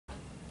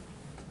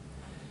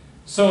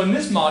So in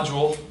this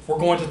module, we're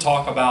going to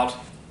talk about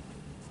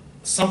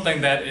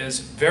something that is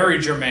very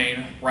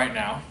germane right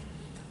now,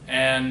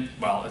 and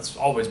well, it's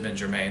always been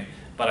germane,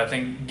 but I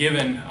think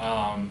given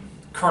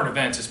current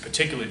events is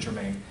particularly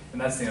germane, and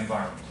that's the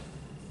environment.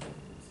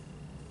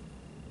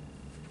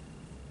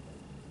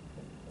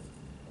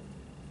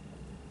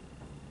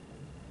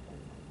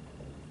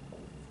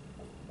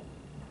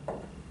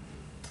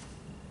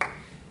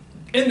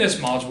 In this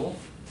module,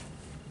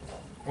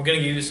 we're going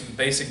to give you some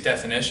basic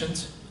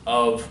definitions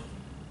of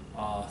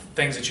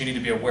things that you need to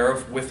be aware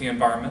of with the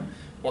environment.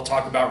 We'll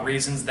talk about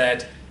reasons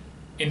that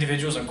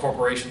individuals and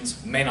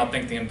corporations may not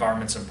think the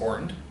environment's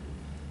important.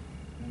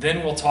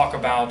 Then we'll talk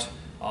about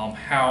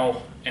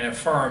how in a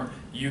firm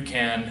you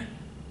can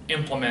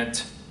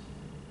implement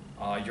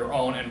your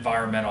own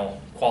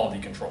environmental quality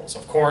controls.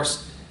 Of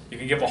course, you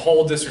can give a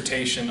whole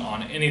dissertation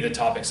on any of the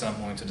topics that I'm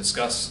going to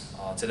discuss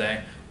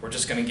today. We're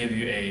just going to give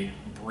you a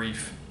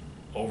brief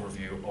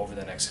overview over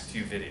the next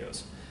few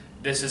videos.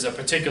 This is a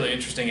particularly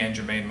interesting and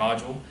germane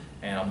module,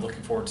 and I'm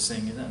looking forward to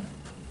seeing you then.